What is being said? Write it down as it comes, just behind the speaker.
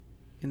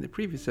In the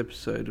previous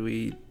episode,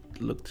 we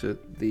looked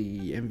at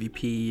the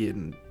MVP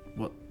and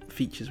what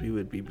features we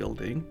would be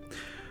building.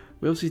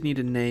 We also need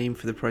a name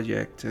for the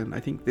project, and I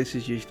think this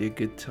is usually a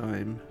good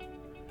time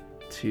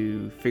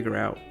to figure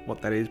out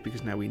what that is,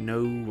 because now we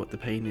know what the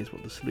pain is,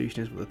 what the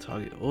solution is, what the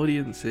target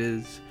audience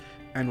is,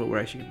 and what we're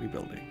actually going to be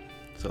building.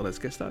 So let's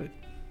get started.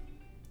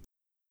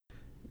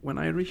 When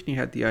I originally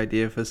had the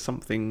idea for a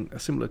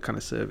similar kind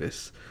of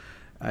service,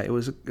 it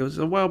was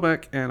a while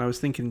back, and I was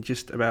thinking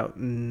just about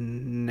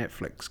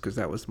Netflix, because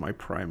that was my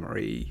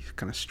primary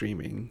kind of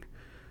streaming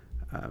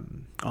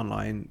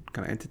online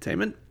kind of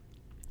entertainment.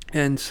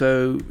 And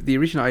so the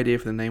original idea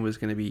for the name was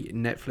going to be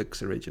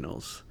Netflix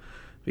Originals,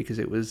 because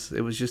it was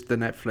just the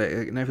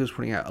Netflix was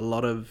putting out a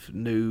lot of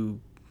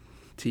new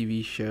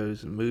TV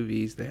shows and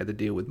movies. They had to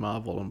deal with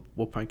Marvel and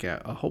were putting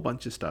out a whole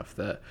bunch of stuff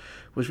that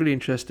was really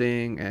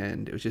interesting,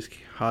 and it was just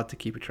hard to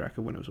keep a track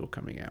of when it was all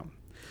coming out.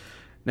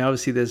 Now,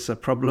 obviously, there's a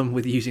problem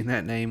with using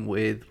that name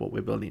with what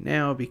we're building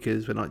now,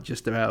 because we're not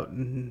just about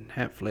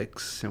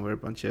Netflix, and there's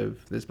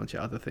a bunch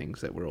of other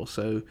things that we're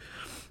also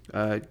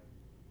going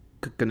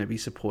to be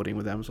supporting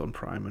with Amazon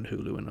Prime and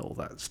Hulu and all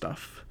that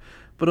stuff.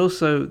 But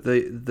also,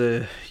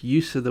 the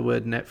use of the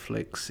word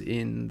Netflix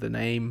in the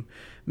name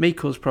may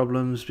cause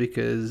problems,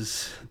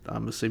 because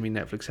I'm assuming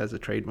Netflix has a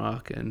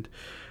trademark, and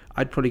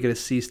I'd probably get a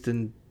cease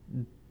and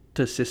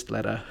desist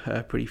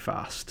letter pretty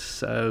fast.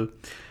 So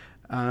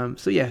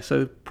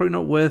probably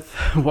not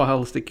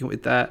worthwhile sticking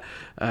with that,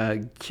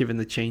 given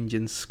the change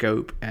in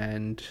scope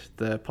and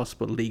the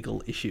possible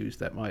legal issues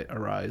that might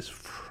arise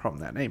from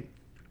that name.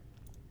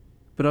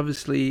 But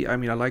obviously, I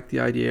like the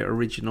idea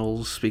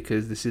Originals,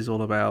 because this is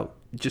all about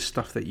just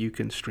stuff that you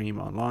can stream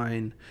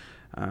online,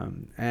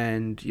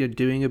 and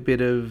doing a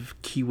bit of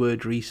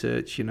keyword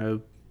research.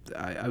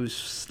 I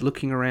was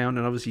looking around,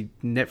 and obviously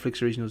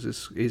Netflix Originals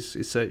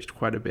is searched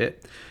quite a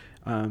bit.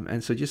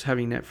 And so just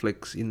having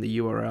Netflix in the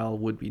URL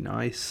would be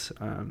nice,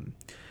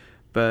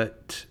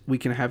 but we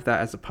can have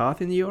that as a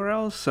path in the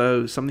URL,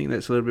 so something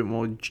that's a little bit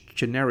more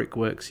generic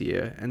works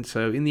here. And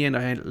so in the end,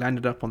 I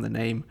landed up on the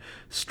name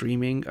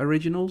Streaming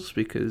Originals,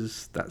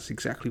 because that's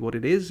exactly what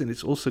it is, and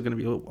it's also going to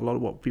be a lot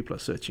of what people are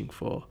searching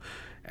for.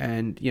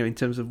 And in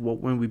terms of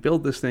when we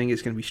build this thing,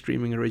 it's going to be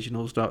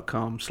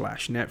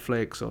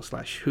streamingoriginals.com/Netflix or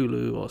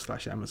 /Hulu or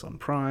 /Amazon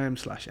Prime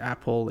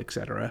 /Apple,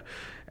 etc.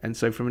 And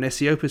so from an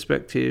SEO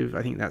perspective,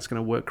 I think that's going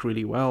to work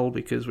really well,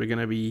 because we're going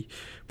to be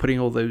putting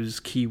all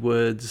those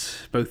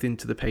keywords both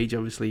into the page,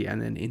 obviously,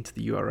 and then into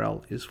the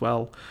URL as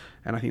well.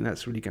 And I think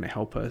that's really going to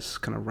help us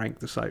kind of rank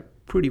the site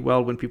pretty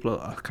well when people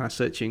are kind of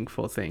searching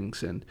for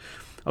things. And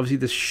obviously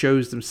the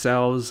shows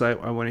themselves, I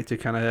wanted to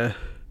kind of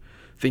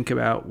think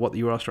about what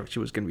the URL structure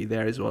was going to be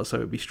there as well. So it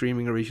would be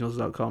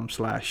streamingoriginals.com/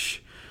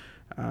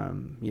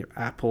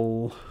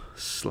 Apple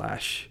 /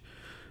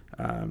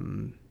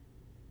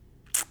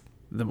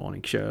 The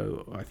Morning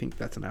Show. I think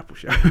that's an Apple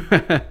show.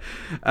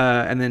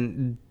 And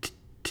then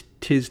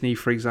Disney,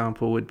 for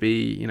example, would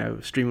be,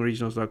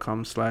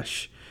 streamingoriginals.com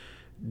 /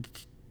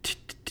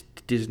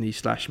 Disney /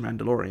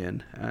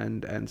 Mandalorian.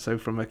 And so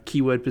from a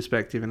keyword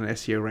perspective and an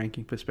SEO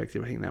ranking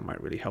perspective, I think that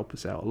might really help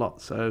us out a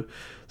lot. So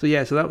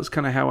that was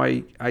kind of how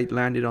I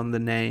landed on the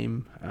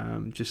name,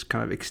 just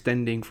kind of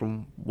extending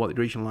from what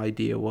the original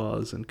idea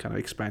was and kind of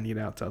expanding it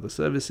out to other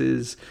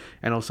services,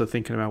 and also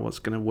thinking about what's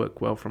going to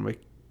work well from a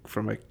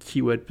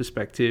keyword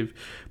perspective.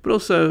 But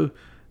also,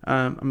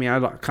 I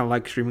kind of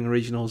like Streaming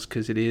Originals,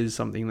 because it is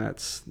something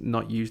that's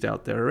not used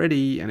out there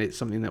already, and it's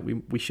something that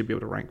we should be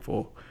able to rank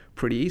for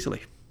pretty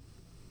easily.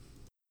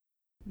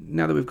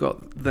 Now that we've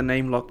got the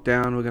name locked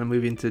down, we're going to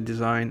move into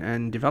design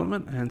and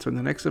development. And so in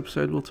the next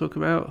episode, we'll talk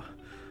about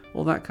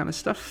all that kind of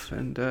stuff,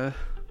 and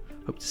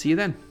hope to see you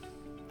then.